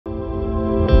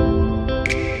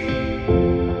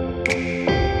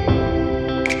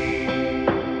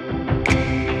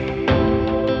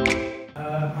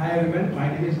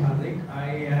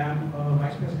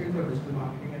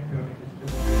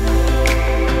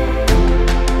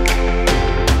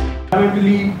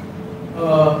fundamentally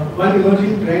one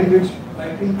emerging trend which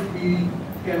I think we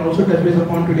can also touch base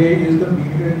upon today is the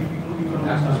behavior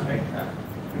economics aspect.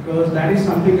 Because that is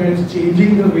something that is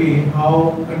changing the way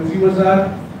how consumers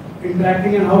are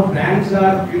interacting and how brands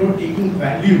are, taking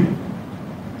value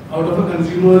out of a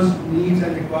consumer's needs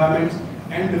and requirements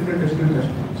and different digital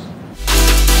touchpoints.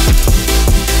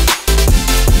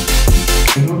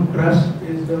 Trust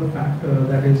is the factor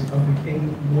that is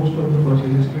affecting most of the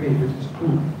purchases today, which is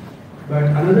true. But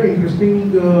another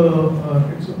interesting,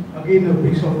 it's again a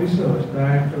piece of research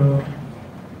that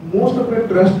most of the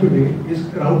trust today is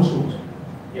crowdsourced.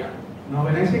 Yeah. Now,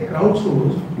 when I say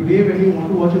crowdsourced, today when you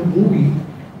want to watch a movie,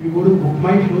 you go to Book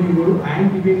My Show, you go to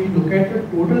IMDb, and you look at the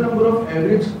total number of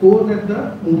average score that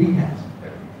the movie has.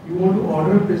 You want to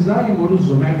order a pizza, you go to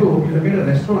Zomato, you look at a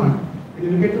restaurant, and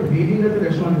you look at the rating that the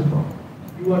restaurant is for.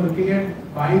 You are looking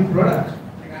at buying products.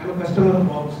 Like I'm a customer of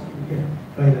Bob's.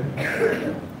 Try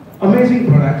that. Amazing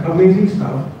product, amazing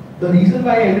stuff. The reason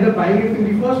why I ended up buying it in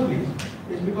the first place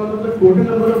is because of the total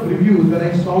number of reviews that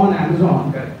I saw on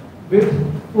Amazon with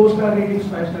 4-star ratings,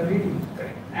 5-star ratings.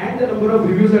 And the number of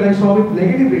reviews that I saw with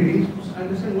negative ratings to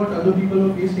understand what other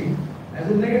people are facing as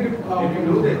a negative. You can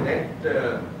do that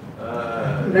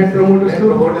Net promoter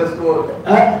score.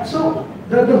 So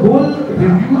the whole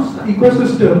reviews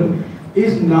ecosystem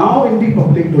is now in the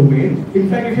public domain. In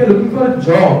fact, if you are looking for a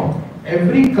job,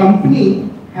 every company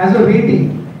has a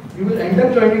rating. You will end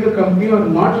up joining the company or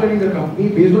not joining the company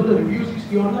based on the reviews you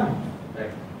see online.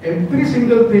 Right. Every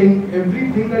single thing,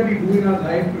 everything that we do in our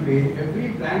life today, every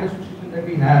brand association that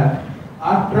we have,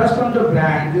 our trust on the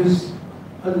brand is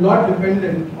a lot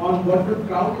dependent on what the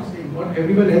crowd is saying, what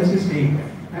everyone else is saying.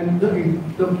 And the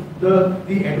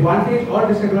advantage or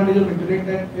disadvantage of internet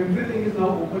that everything is now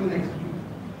open and accessible.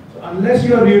 So unless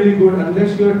you are really good,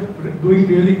 unless you are doing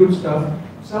really good stuff,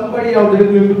 somebody out there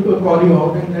will call you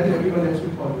out, and then everyone else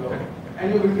will call you out,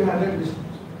 and you're going to have that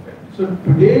distance. So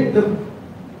today,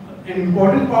 an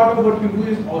important part of what you do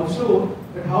is also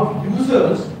that how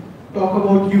users talk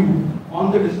about you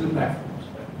on the digital platforms.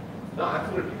 No,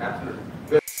 absolutely, absolutely.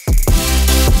 I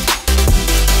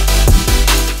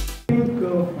think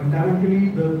fundamentally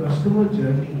the customer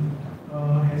journey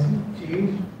hasn't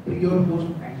changed pre or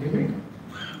post pandemic.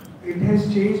 It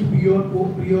has changed pre or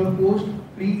post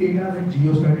pre-data that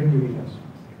Jio started giving us,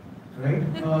 right?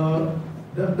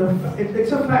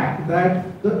 It's a fact that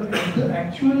the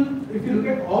actual, if you look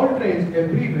at all trends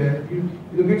everywhere, you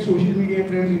look at social media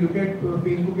trends, you look at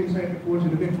Facebook Insight reports, you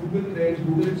look at Google trends,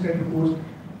 Google Insight reports,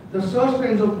 the search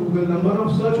trends of Google, number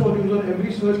of search volumes on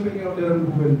every search query out there on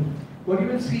Google, what you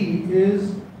will see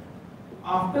is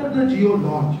after the Jio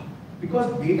launch,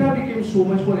 because data became so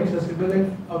much more accessible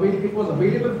and it was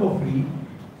available for free,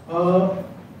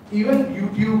 even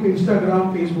YouTube,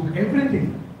 Instagram, Facebook,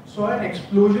 everything saw an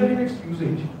explosion in its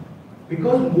usage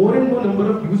because more and more number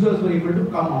of users were able to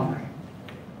come online.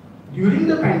 During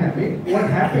the pandemic, what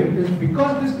happened is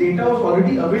because this data was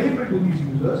already available to these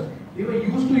users, they were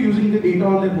used to using the data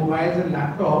on their mobiles and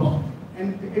laptops,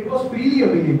 and it was freely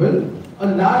available. A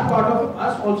large part of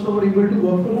us also were able to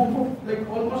work from home for like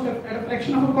almost at a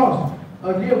fraction of a cost.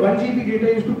 Earlier, 1 GB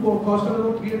data used to cost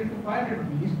around 300 to 500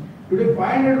 rupees. Today,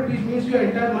 500 rupees means your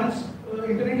entire month's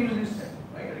internet usage is set.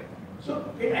 Right? So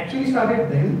it actually started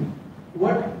then.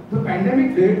 What the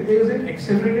pandemic did is it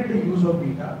accelerated the use of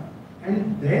data.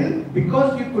 And then,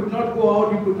 because you could not go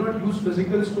out, you could not use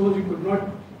physical stores, you could not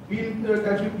be in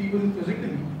touch with people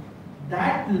physically,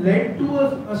 that led to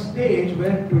a stage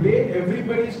where today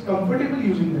everybody is comfortable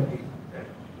using that data.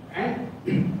 And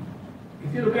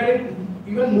if you look at it,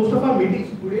 even most of our meetings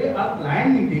today are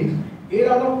client meetings. 8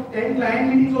 out of 10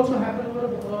 client meetings also happen over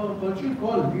a virtual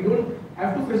call. We don't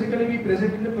have to physically be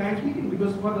present in the client's meeting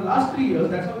because for the last 3 years,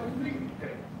 that's how we've been doing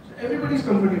it. So everybody is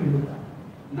comfortable with that.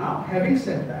 Now, having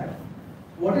said that,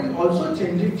 what is also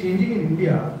changing in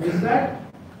India is that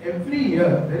every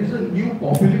year there is a new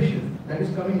population that is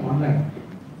coming online.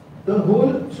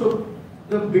 So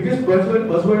the biggest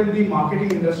buzzword in the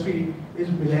marketing industry is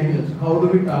millennials. How do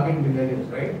we target millennials,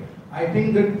 right? I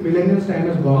think that millennials time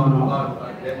has gone now.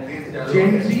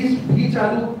 Gen Z's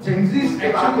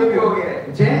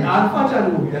actually Gen Alpha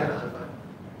chalu ho gaya.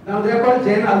 Now they are called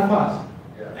Gen Alphas,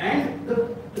 and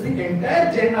the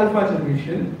entire Gen Alpha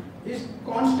generation is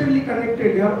constantly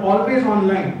connected. They are always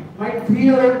online. My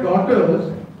 3-year-old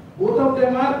daughters, both of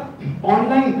them are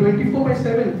online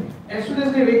 24/7. As soon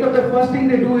as they wake up, the first thing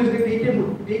they do is they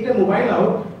take their mobile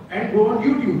out and go on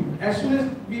YouTube. As soon as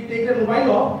we take their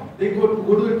mobile off, they go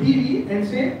to the TV and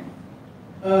say,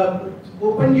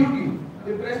 open YouTube.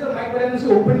 They press the mic button and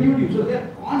say, open YouTube. So they are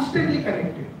constantly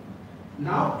connected.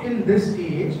 Now, in this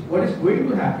age, what is going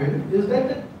to happen is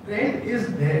that trend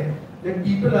is there that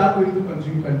people are going to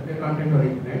consume content on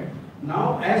internet.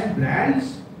 Now, as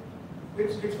brands,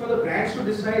 it's for the brands to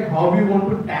decide how we want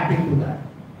to tap into that.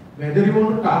 Whether you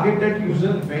want to target that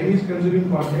user when he's consuming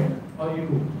content or you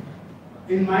do.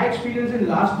 In my experience in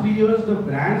last 3 years, the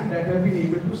brands that have been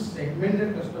able to segment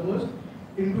their customers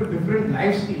into different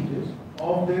life stages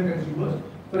of their consumers.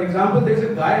 For example, there's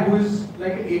a guy who is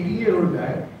like an 18-year-old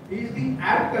guy. He is the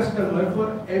apt customer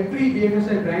for every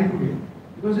BFSI brand today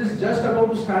because he's just about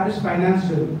to start his finance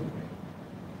journey.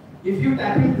 If you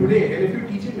tap him today and if you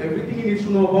teach him everything he needs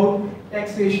to know about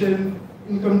taxation,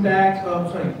 income tax,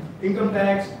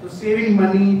 saving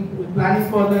money,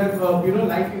 planning for their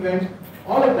life events,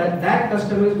 all of that, that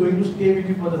customer is going to stay with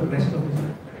you for the rest of his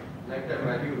life. Lifetime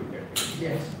value you get.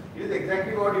 Yes. It is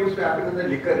exactly what used to happen in the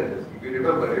liquor industry. If you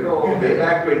remember, way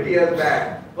back 20 years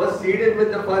back, was seeded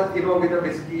with the first, with a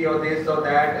whiskey or this or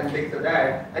that and things like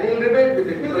that, and he'll remain with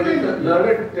it because it's a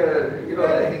learned,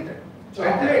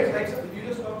 chocolates, like you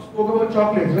just spoke about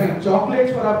chocolates, right?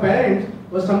 Chocolates for our parents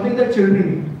was something that children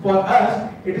eat. For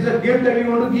us, it is a gift that we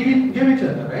want to give each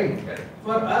other, right? Correct.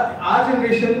 For our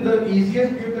generation, the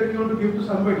easiest gift that we want to give to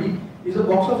somebody is a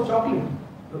box of chocolate.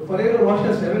 Forever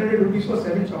Washer, 700 rupees for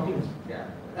 7 chocolates. Yeah.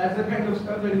 That's the kind of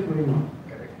stuff that is going on.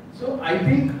 Correct. So I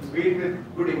think Sweet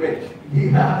with good image.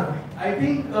 Yeah, I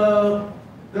think the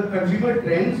consumer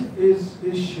trends is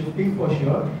shifting for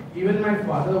sure. Even my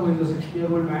father, who is a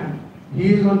 60-year-old man,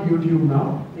 he is on YouTube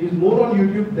now. He is more on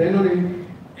YouTube than on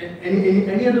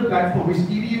any other platform. His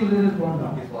TV usage has gone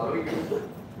down. He's following you.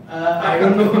 I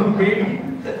don't know, maybe.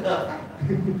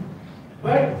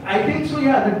 But I think so,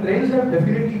 yeah, the trends have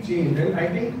definitely changed. And I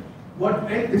think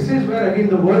and this is where again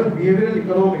the word behavioral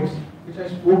economics, which I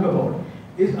spoke about,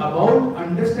 is about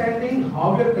understanding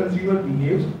how your consumer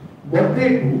behaves, what they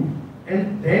do,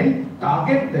 and then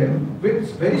target them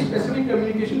with very specific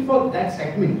communication for that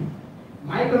segment.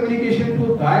 My communication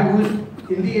to a guy who is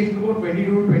in the age group of 22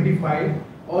 to 25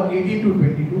 or 18 to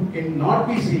 22 cannot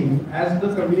be seen as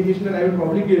the communication that I will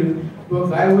probably give to a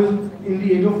guy who is in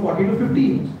the age of 40 to 50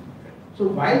 years. So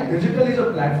while digital is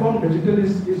a platform, digital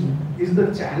is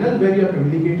the channel where you are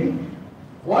communicating.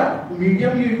 What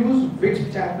medium you use,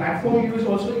 which platform you use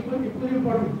also equally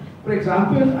important. For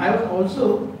example, I was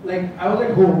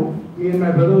at home, me and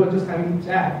my brother were just having a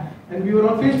chat, and we were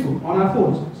on Facebook, on our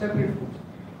phones, separate phones.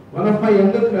 One of my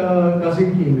younger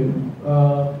cousin came in,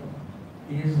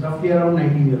 he is roughly around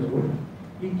 19 years old.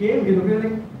 He came, he looked at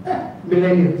like,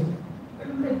 millennials. I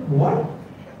was like, what?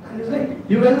 And he's like,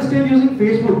 you guys are still using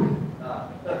Facebook.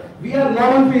 We are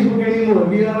not on Facebook anymore,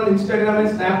 we are on Instagram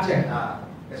and Snapchat.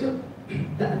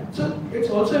 So it's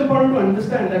also important to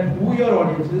understand that who your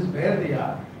audience is, where they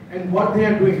are, and what they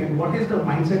are doing, and what is the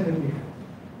mindset that they have.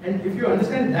 And if you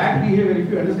understand that behavior, if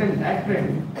you understand that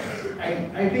trend,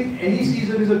 I think any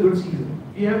season is a good season.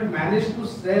 We have managed to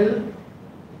sell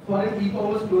for an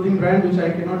e-commerce clothing brand, which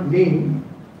I cannot name,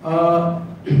 the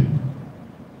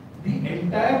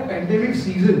entire pandemic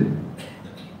season.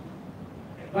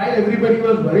 While everybody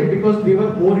was worried because they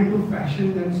were more into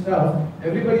fashion and stuff,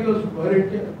 everybody was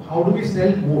worried, how do we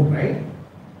sell more, right?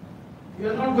 We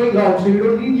are not going out, so you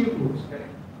don't need new clothes.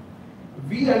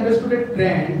 We understood a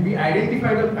trend, we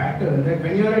identified a pattern that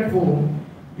when you are at home,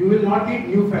 you will not need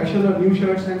new fashion or new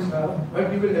shirts and stuff,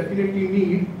 but you will definitely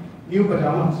need new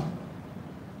pajamas.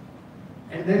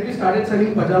 And then we started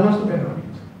selling pajamas to that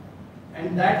audience.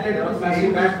 And that led to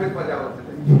massive back with pajamas.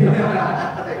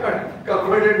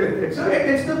 Converted with it. So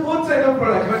it's the both side of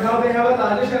products, but now they have a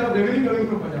larger share of revenue coming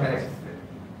from pajamas.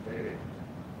 Very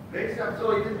great stuff.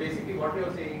 So it is basically what you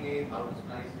are saying is how to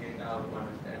slice data, how to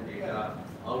understand data,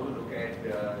 how to look at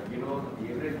the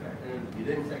behavioral patterns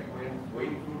within segments,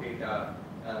 going through data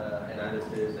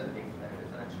analysis and things like this.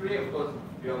 And today, of course,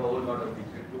 we have a whole lot of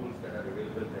digital tools that are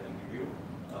available that will give you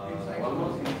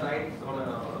almost insights on an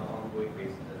ongoing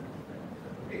basis.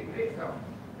 Okay, great stuff.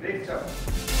 Great stuff.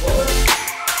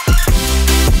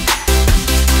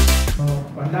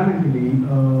 Fundamentally,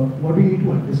 what we need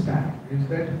to understand is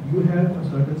that you have a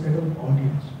certain set of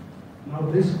audience. Now,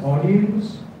 this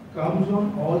audience comes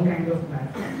on all kinds of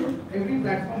platforms. Every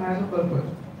platform has a purpose,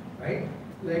 right?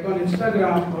 Like on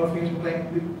Instagram or Facebook,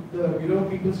 like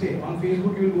people say on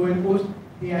Facebook you will go and post,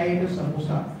 "Hey, I ate a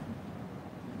samosa."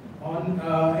 On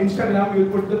Instagram you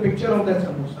will put the picture of that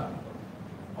samosa.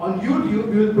 On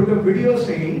YouTube, you will put a video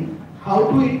saying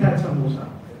how to eat that samosa.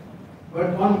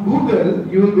 But on Google,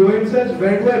 you will go and search,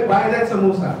 where do I buy that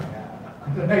samosa?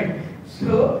 Right?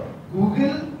 So,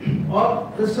 Google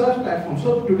or the search platform.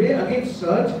 So, today, again,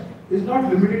 search is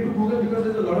not limited to Google because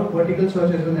there's a lot of vertical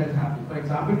search as well that is happening. For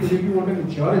example, today, if you want an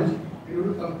insurance, in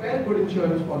order to compare good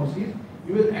insurance policies,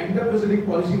 you will end up visiting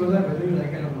Policy Bazaar whether you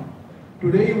like it or not.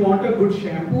 Today you want a good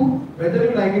shampoo, whether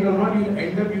you like it or not, you will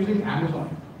end up using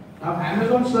Amazon. Now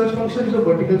Amazon search function is a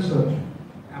vertical search.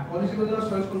 Policy Bazaar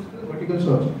search function is a vertical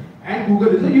search. And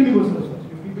Google is a universal search.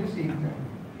 If you've been seeing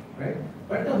that, right?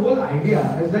 But the whole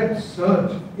idea is that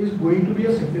search is going to be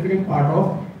a significant part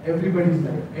of everybody's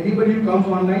life. Anybody who comes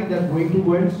online, they're going to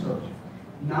go and search.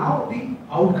 Now the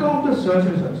outcome of the search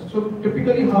results. So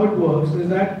typically how it works is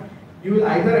that you will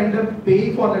either end up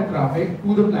paying for that traffic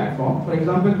to the platform. For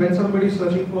example, when somebody is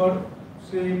searching for,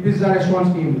 say, pizza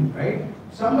restaurants name, right?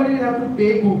 Somebody will have to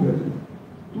pay Google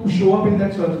to show up in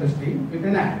that search listing with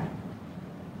an ad.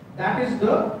 That is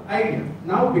the idea.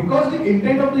 Now, because the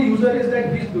intent of the user is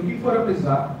that he's looking for a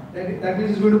pizza, that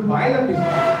means he's going to buy the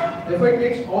pizza. Therefore, it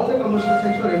makes all the commercial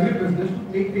sense for every business to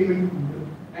make payment to Google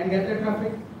and get that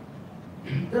traffic.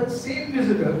 The same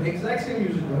visitor, exact same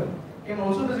visitor, can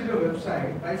also visit your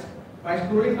website by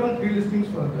scrolling down 3 listings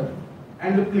further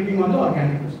and clicking on the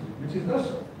organic listing, which is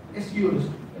the SEO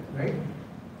listing, right?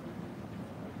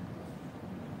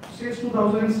 Since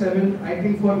 2007, I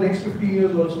think for next 15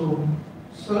 years also,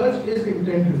 search is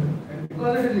intent driven, and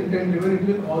because it is intent driven,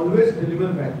 it will always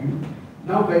deliver value.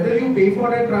 Now, whether you pay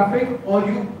for that traffic or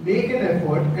you make an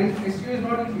effort, and SEO is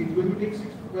not easy, it's going to take 6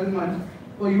 to 12 months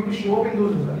for you to show up in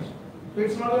those results. So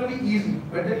it's not going to be easy,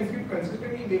 but then if you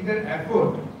consistently make that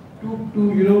effort to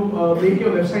make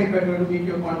your website better, to make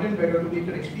your content better, to make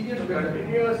your experience better.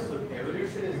 Continuous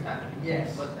evolution is happening.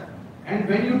 Yes. And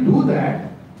when you do that,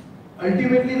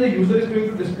 ultimately the user is going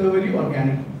to discover you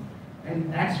organically.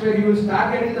 And that's where you will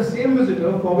start getting the same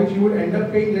visitor for which you would end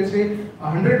up paying, let's say,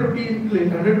 100 rupees in click,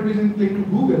 100 rupees in click to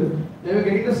Google. They were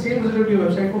getting the same visitor to your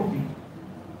website for free.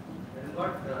 That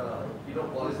is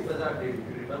what Policy Bazaar did. If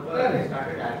you remember, they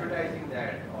started advertising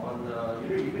that on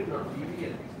even on TV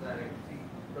and things like that.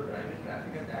 So driving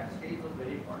traffic at that stage was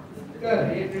very important.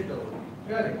 Created the whole.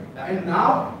 Correct. And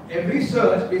now every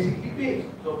search basically pays.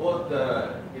 So both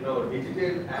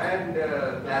digital and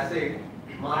classic.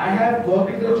 I have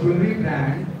worked in a jewelry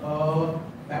brand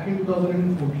back in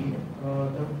 2014.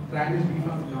 The brand is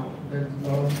defunct now. There's a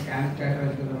lot of scam chatter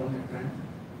as well around that brand.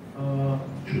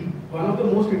 One of the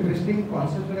most interesting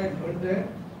concepts that I learned there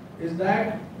is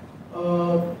that a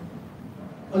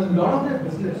lot of their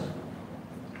business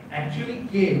actually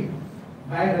came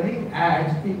by running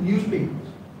ads in newspapers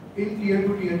in tier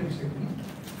 2, tier 3 cities,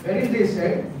 wherein they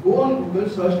said, go on Google,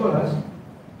 search for us,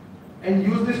 and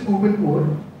use this coupon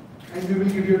code, and we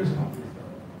will give you a discount.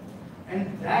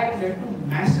 And that led to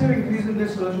massive increase in their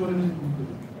search volumes in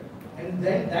Google. And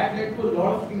then that led to a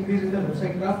lot of increase in the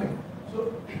website traffic.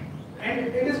 So, and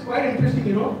it is quite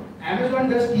interesting, Amazon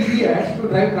does TV ads to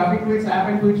drive traffic to its app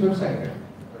and to its website.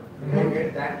 You don't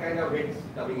get that kind of hits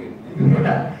coming in.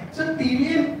 Yeah. So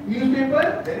TV and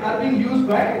newspaper are being used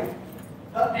by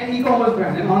an e-commerce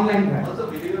brand, an online brand. Also,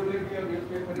 believability of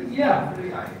newspaper is pretty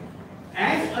high.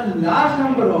 And a large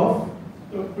number of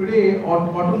today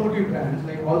automotive brands,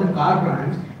 like all the car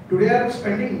brands, today are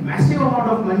spending massive amount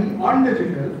of money on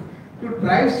digital to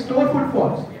drive store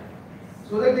footfalls,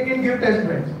 so that they can give test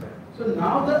drives. So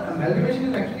now the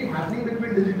amalgamation is actually happening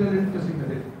between digital and physical.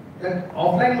 That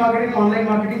offline marketing and online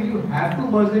marketing, you have to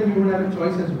merge them, you don't have a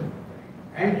choice as well.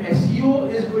 And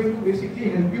SEO is going to basically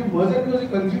help you merge it, because the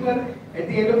consumer, at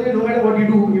the end of the day, no matter what you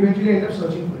do, eventually end up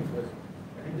searching for it.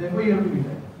 And therefore you have to be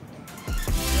there.